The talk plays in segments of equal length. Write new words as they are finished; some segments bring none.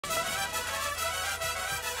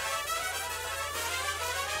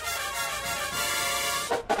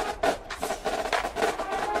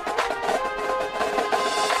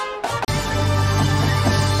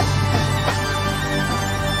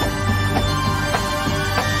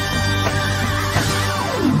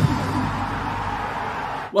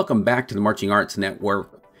Welcome back to the Marching Arts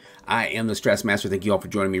Network. I am the Stressmaster. Thank you all for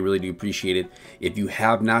joining me. Really do appreciate it. If you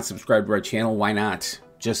have not subscribed to our channel, why not?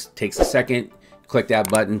 Just takes a second, click that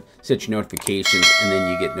button, set your notifications, and then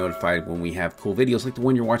you get notified when we have cool videos like the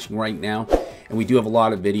one you're watching right now. And we do have a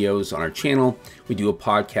lot of videos on our channel. We do a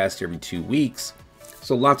podcast every 2 weeks.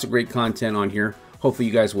 So lots of great content on here. Hopefully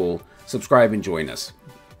you guys will subscribe and join us.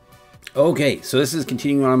 Okay, so this is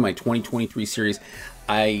continuing on my 2023 series.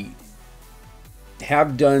 I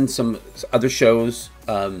have done some other shows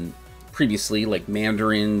previously, like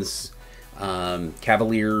Mandarins,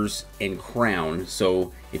 Cavaliers, and Crown.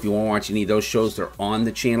 So if you want to watch any of those shows, they're on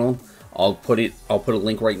the channel. I'll put a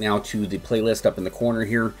link right now to the playlist up in the corner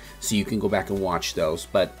here, so you can go back and watch those.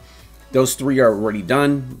 But those three are already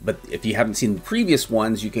done. But if you haven't seen the previous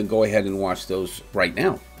ones, you can go ahead and watch those right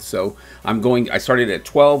now. So I started at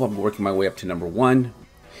 12. I'm working my way up to number 1.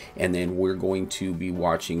 And then we're going to be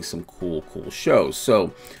watching some cool shows.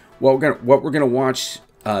 So what we're gonna watch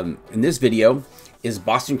in this video is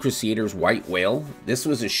Boston Crusaders White Whale. This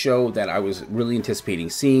was a show that I was really anticipating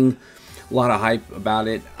seeing. A lot of hype about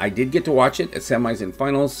it. I did get to watch it at semis and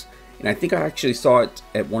finals, and I think I actually saw it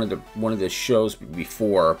at one of the shows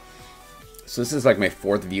before. So this is like my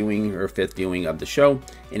 4th viewing or 5th viewing of the show,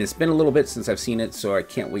 and it's been a little bit since I've seen it, so I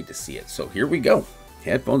can't wait to see it. So here we go.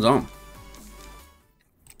 Headphones on.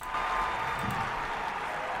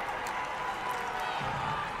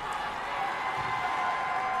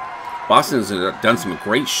 Boston has done some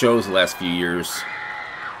great shows the last few years.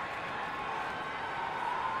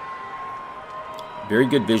 Very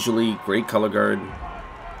good visually, great color guard.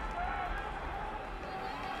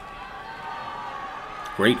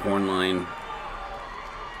 Great horn line.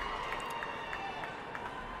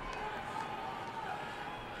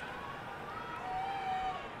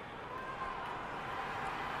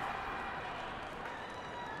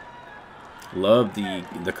 Love the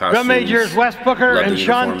costumes. Drum Majors Wes Booker and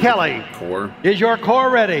Sean Kelly. Corps. Is your corps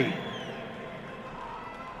ready?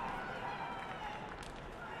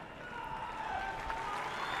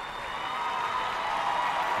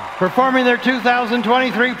 Performing their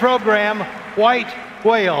 2023 program, White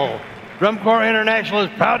Whale. Drum Corps International is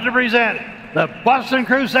proud to present the Boston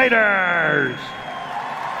Crusaders.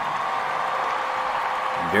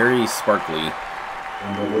 Very sparkly.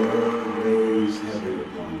 And the world weighs heavy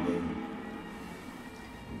upon me.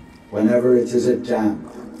 Whenever it is a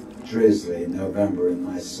damp, drizzly November in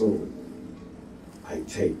my soul, I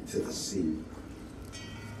take to the sea.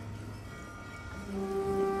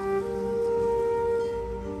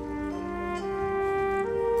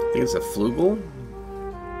 I think it's a flugel.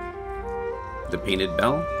 The painted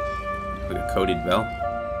bell. Like a coated bell.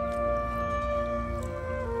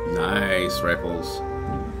 Nice rifles.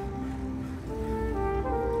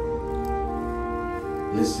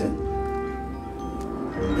 Listen.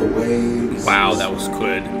 The waves. Wow, that was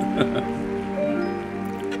good.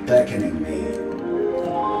 beckoning me,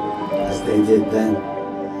 as they did then.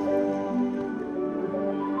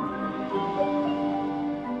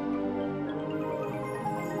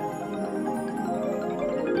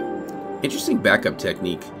 Interesting backup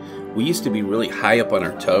technique. We used to be really high up on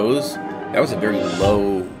our toes. That was a very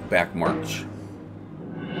low back march.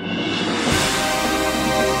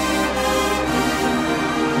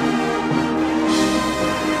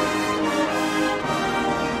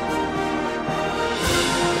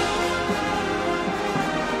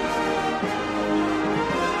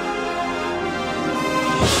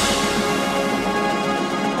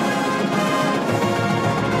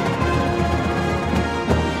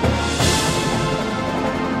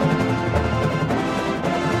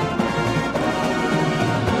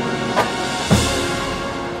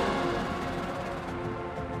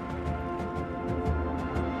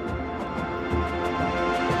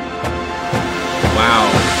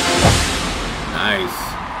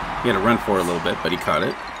 He had to run for it a little bit, but he caught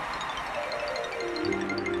it.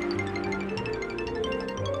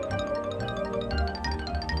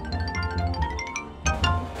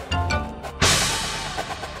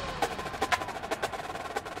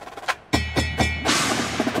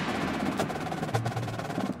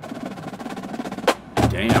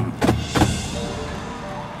 Damn.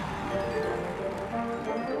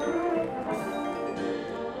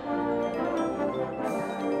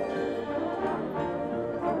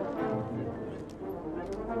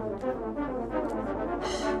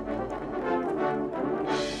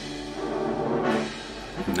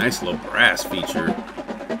 Nice little brass feature.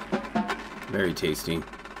 Very tasty. Ooh,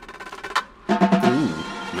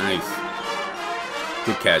 nice.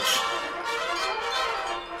 Good catch.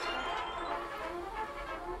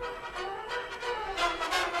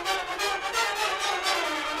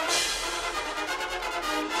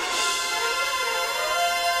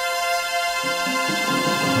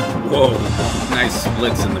 Whoa, nice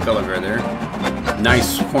splits in the color guard there.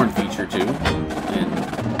 Nice horn feature too, and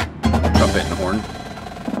trumpet and horn.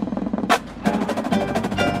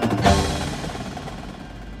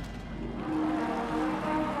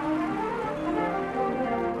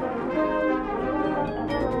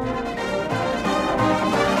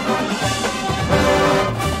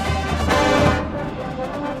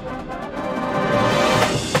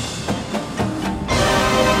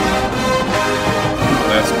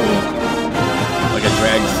 That's cool. Like a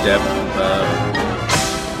drag step.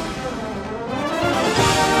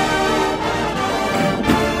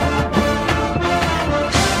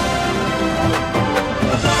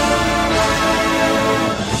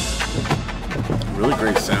 Really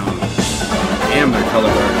great sound. Damn, their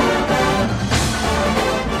color guard.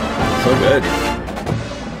 So good.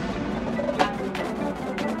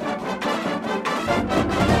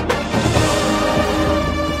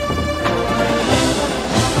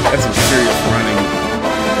 That's some serious running.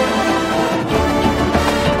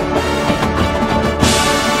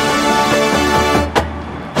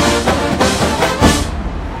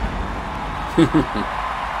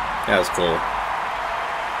 That was cool.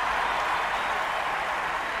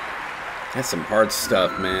 That's some hard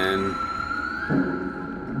stuff, man.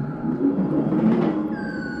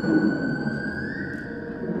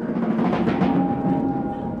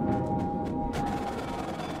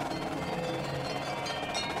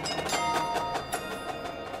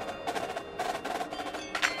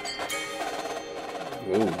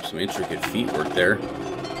 Whoa, some intricate feet work there.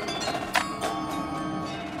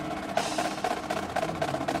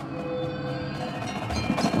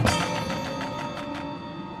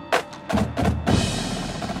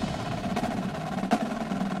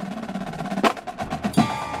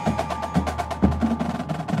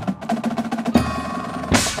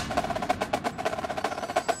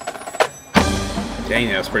 Dang,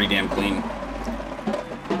 that was pretty damn clean.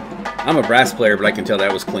 I'm a brass player, but I can tell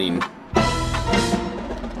that was clean.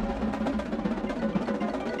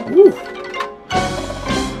 Woo.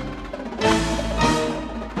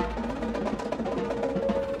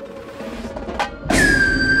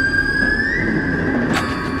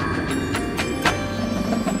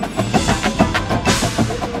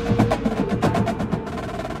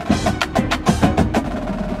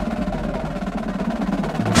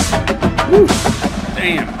 Woo.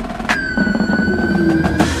 Damn.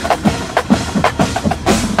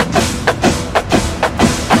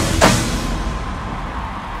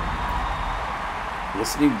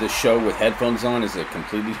 Listening to the show with headphones on is a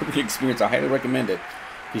completely different experience. I highly recommend it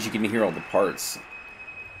because you can hear all the parts.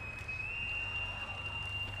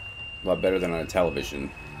 A lot better than on a television.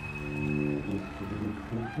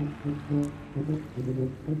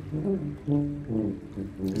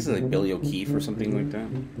 This is like Billy O'Keefe or something like that.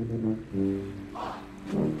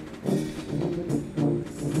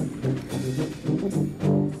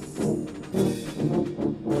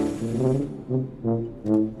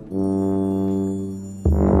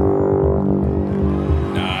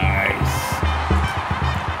 Nice.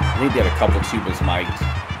 I think they had a couple tubas mic'd,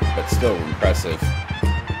 but still impressive.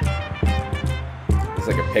 It's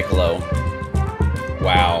like a piccolo.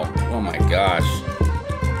 Wow. Oh my gosh.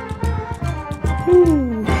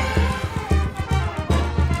 Woo.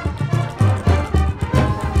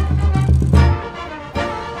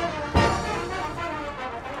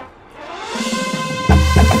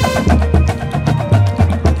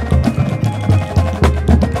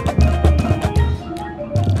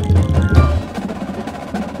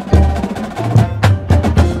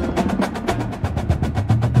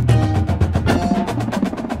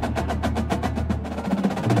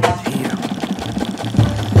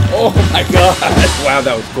 Oh my god! Wow,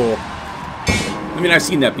 that was cool. I mean, I've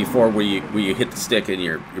seen that before, where you hit the stick and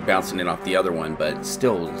you're bouncing it off the other one, but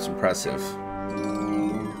still, it's impressive.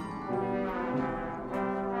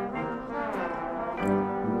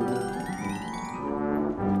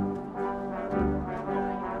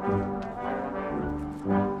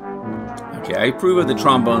 Okay, I approve of the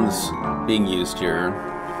trombones being used here.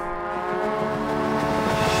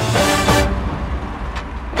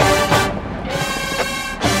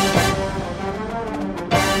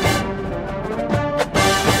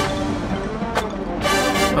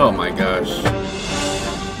 Oh my gosh.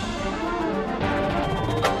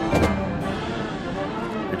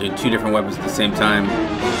 They're doing two different weapons at the same time.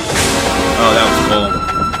 Oh, that was cool.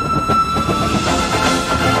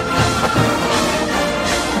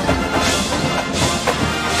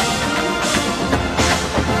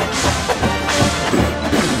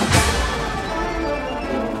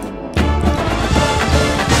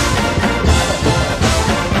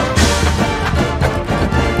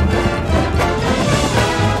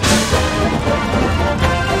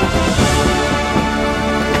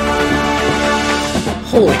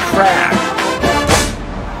 Holy crap!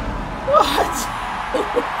 What?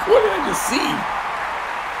 What did I just see?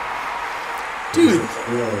 Dude,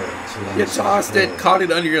 you tossed it, caught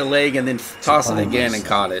it under your leg, and then tossed it again and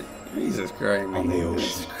caught it. Jesus Christ, man.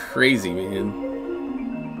 It's crazy, man.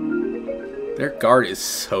 Their guard is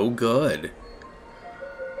so good.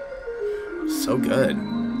 So good.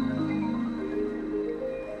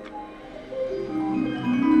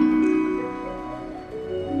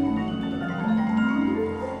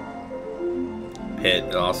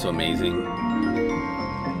 Pit, also amazing.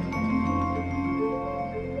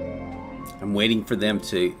 I'm waiting for them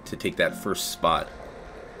to take that first spot.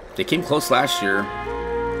 They came close last year.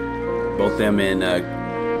 Both them and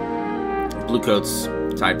Blue Coats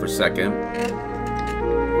tied for second.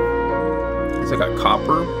 I got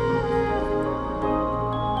copper.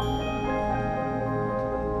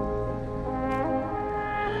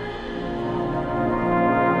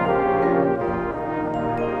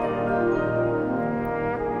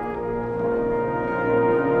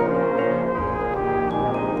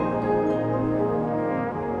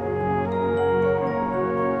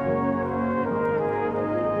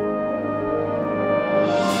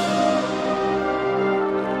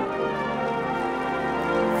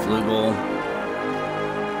 Flugel.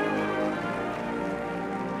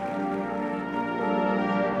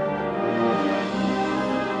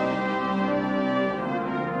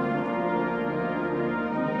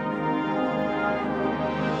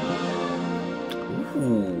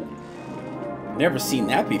 Ooh. Never seen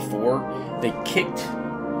that before. They kicked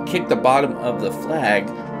the bottom of the flag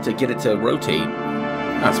to get it to rotate.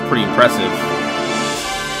 That's pretty impressive.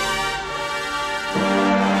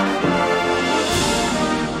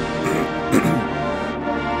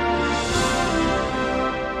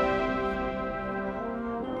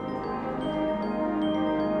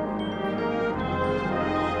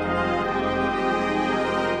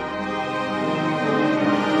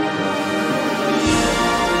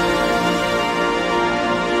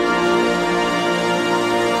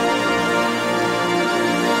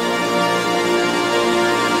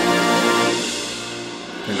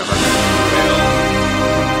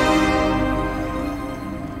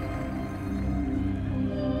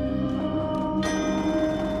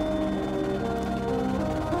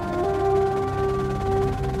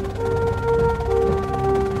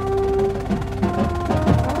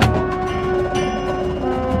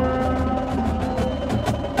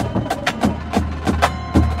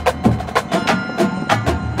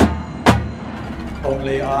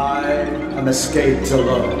 Only I am escaped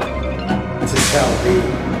alone to tell thee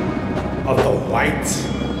of the white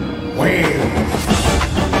whale.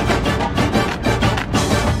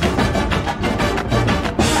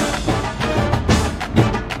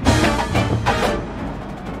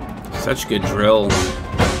 Such good drill.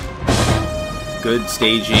 Good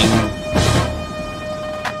staging.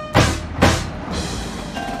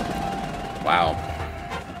 Wow.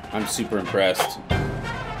 I'm super impressed.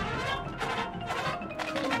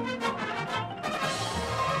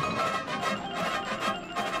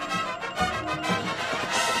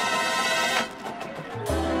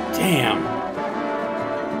 Damn.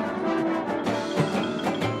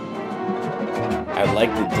 I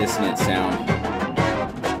like the dissonant sound.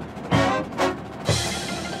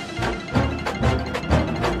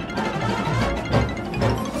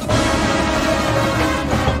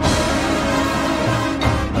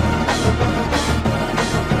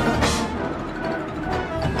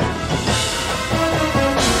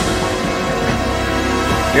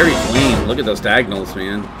 Very clean. Look at those diagonals,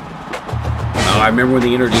 man. Oh, I remember when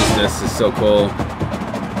they introduced this. It's so cool.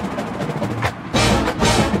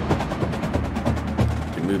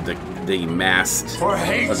 They moved the mast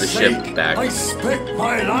of the ship back. I spit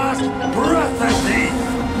my last breath at thee.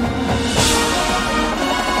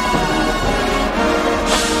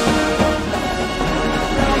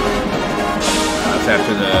 That's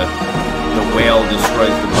after the whale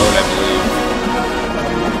destroys the boat, I believe.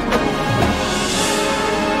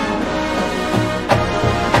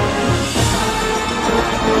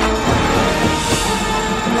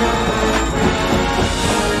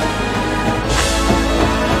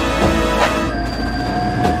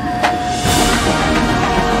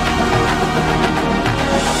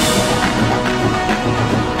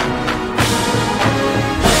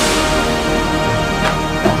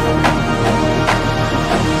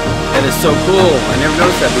 That is so cool. I never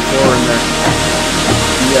noticed that before in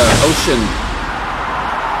the ocean.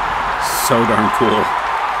 So darn cool.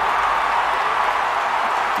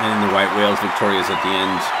 And the white whale's victorious at the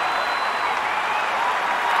end.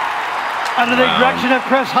 Under the direction of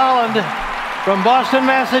Chris Holland from Boston,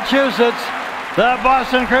 Massachusetts, the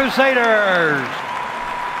Boston Crusaders.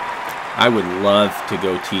 I would love to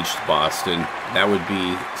go teach Boston. That would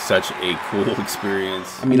be such a cool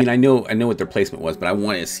experience. I mean, I know what their placement was, but I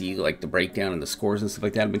wanted to see like the breakdown and the scores and stuff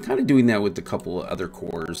like that. I've been kind of doing that with a couple of other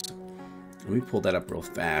cores. Let me pull that up real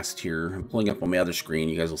fast here. I'm pulling up on my other screen.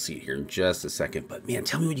 You guys will see it here in just a second. But man,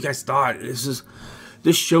 tell me what you guys thought.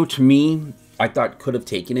 This show to me, I thought could have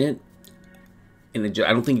taken it, and I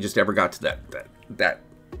don't think it just ever got to that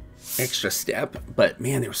extra step. But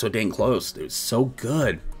man, they were so dang close. They were so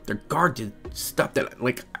good. Their guard did stuff that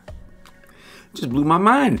like just blew my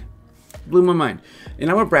mind. Blew my mind. And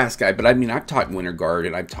I'm a brass guy, but I mean, I've taught winter guard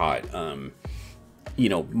and I've taught you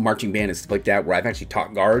know, marching band and stuff like that, where I've actually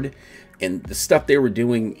taught guard, and the stuff they were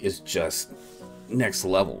doing is just next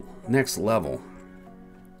level. Next level.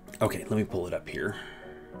 Okay, let me pull it up here.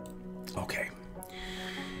 Okay.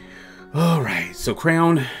 All right. So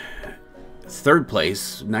Crown, third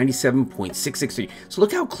place, 97.663. So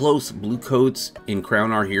look how close Blue Coats and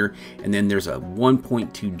Crown are here. And then there's a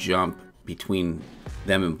 1.2 jump between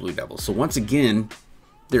them and Blue Devils. So once again,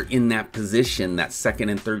 they're in that position, that second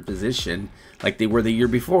and third position, like they were the year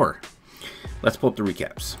before. Let's pull up the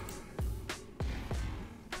recaps.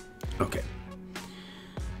 Okay.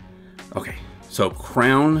 Okay. So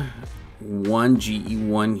Crown won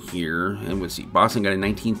GE1 here, and let's see, Boston got a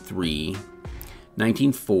 19.3,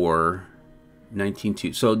 19.4,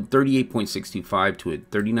 19.2, so 38.625 to a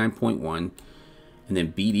 39.1, and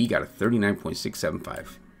then BD got a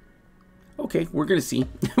 39.675. Okay, we're gonna see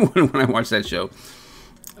when I watch that show.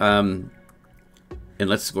 And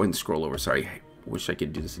let's go ahead and scroll over. Sorry, I wish I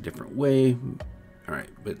could do this a different way. All right,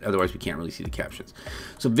 but otherwise we can't really see the captions.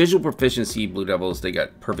 So visual proficiency, Blue Devils, they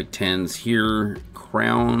got perfect 10s here.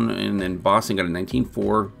 Crown, and then Boston got a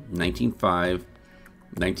 19.4, 19.5,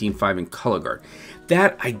 19.5 in color guard.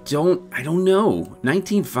 That I don't know.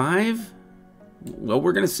 19.5? Well,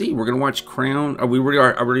 we're gonna see. We're gonna watch Crown. Oh,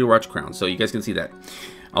 I already watched Crown, so you guys can see that.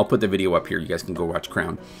 I'll put the video up here. You guys can go watch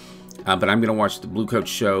Crown. But I'm gonna watch the Blue Coat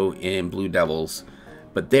show in Blue Devils.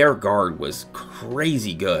 But their guard was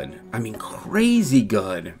crazy good. I mean, crazy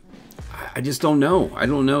good. I just don't know. I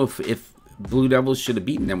don't know if Blue Devils should have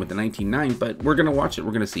beaten them with the 19.9, but we're going to watch it.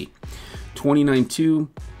 We're going to see. 29.2,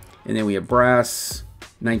 and then we have Brass,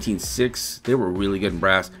 19.6. They were really good in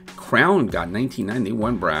Brass. Crown got 19.9. They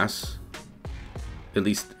won Brass. At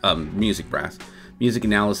least Music Brass. Music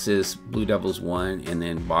Analysis, Blue Devils won, and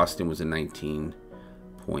then Boston was a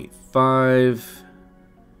 19.5.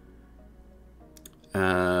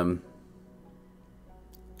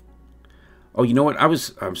 Oh, you know what?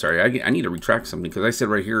 I'm sorry. I need to retract something, because I said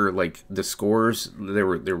right here, like the scores, they're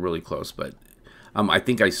really close, but I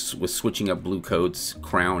think I was switching up Blue Coats,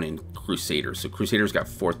 Crown, and Crusaders. So Crusaders got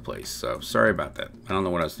 4th place. So sorry about that. I don't know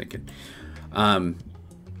what I was thinking.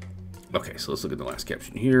 Okay, so let's look at the last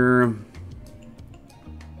caption here.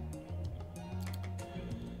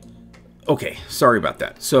 Okay, sorry about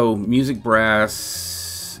that. So Music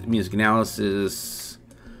Brass, Music Analysis.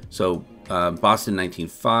 So Boston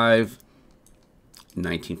 19.5,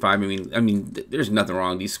 19.5. I mean, there's nothing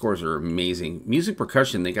wrong. These scores are amazing. Music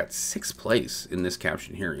Percussion, they got 6th place in this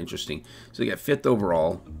caption here. Interesting. So they got 5th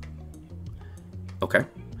overall. Okay.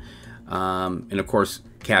 And of course,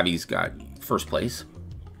 Cavies got 1st place.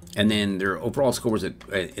 And then their overall score was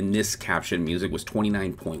in this caption, music, was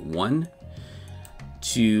 29.1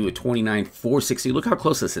 to a 29.460. Look how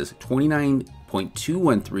close this is.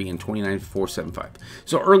 29.213 and 29.475.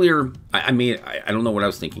 So earlier, I don't know what I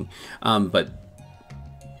was thinking, but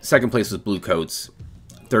 2nd place was Blue Coats,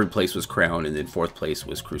 3rd place was Crown, and then 4th place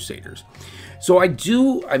was Crusaders. So I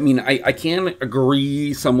can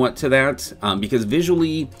agree somewhat to that, because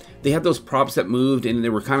visually they had those props that moved and they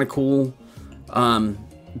were kind of cool,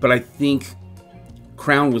 but I think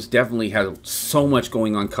Crown was definitely had so much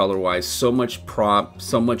going on color-wise, so much prop,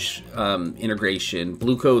 so much integration.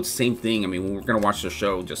 Blue Coats, same thing. I mean, when we're going to watch the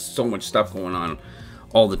show, just so much stuff going on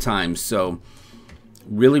all the time. So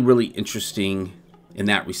really, really interesting in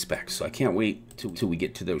that respect. So I can't wait till we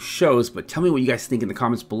get to those shows. But tell me what you guys think in the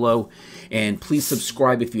comments below. And please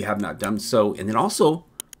subscribe if you have not done so. And then also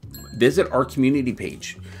visit our community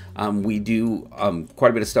page. We do quite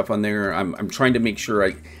a bit of stuff on there. I'm trying to make sure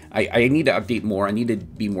I need to update more. I need to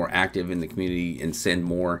be more active in the community and send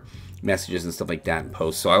more messages and stuff like that and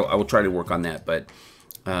posts. So I will try to work on that. But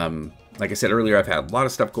like I said earlier, I've had a lot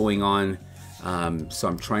of stuff going on. So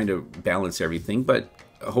I'm trying to balance everything. But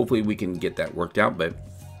hopefully we can get that worked out. But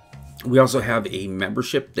we also have a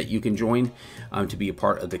membership that you can join to be a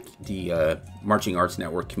part of the Marching Arts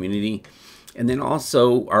Network community. And then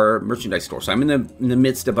also our merchandise store. So I'm in the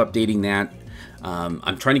midst of updating that.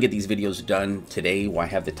 I'm trying to get these videos done today while I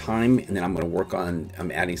have the time, and then I'm going to work on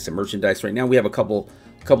adding some merchandise. Right now we have a couple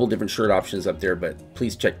a couple different shirt options up there, but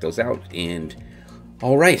please check those out. And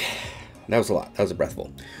all right, that was a lot. That was a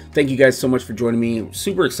breathful. Thank you guys so much for joining me.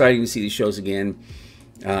 Super exciting to see these shows again,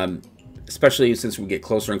 especially since we get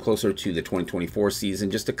closer and closer to the 2024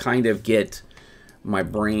 season, just to kind of get my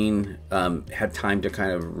brain had time to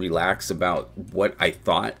kind of relax about what I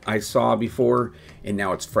thought I saw before, and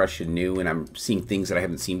now it's fresh and new, and I'm seeing things that I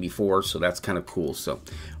haven't seen before, so that's kind of cool. So,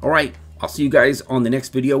 all right, I'll see you guys on the next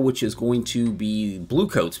video, which is going to be Blue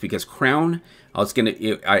Coats, because Crown, I'll put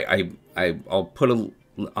a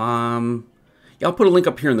I'll put a link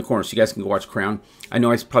up here in the corner so you guys can go watch Crown. I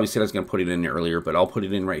know I probably said I was going to put it in earlier, but I'll put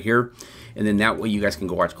it in right here, and then that way you guys can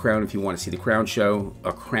go watch Crown if you want to see the Crown show.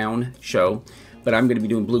 But I'm going to be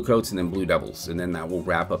doing Blue Coats and then Blue Devils, and then that will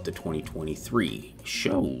wrap up the 2023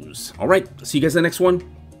 shows. All right, see you guys in the next one.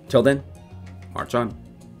 Till then, march on.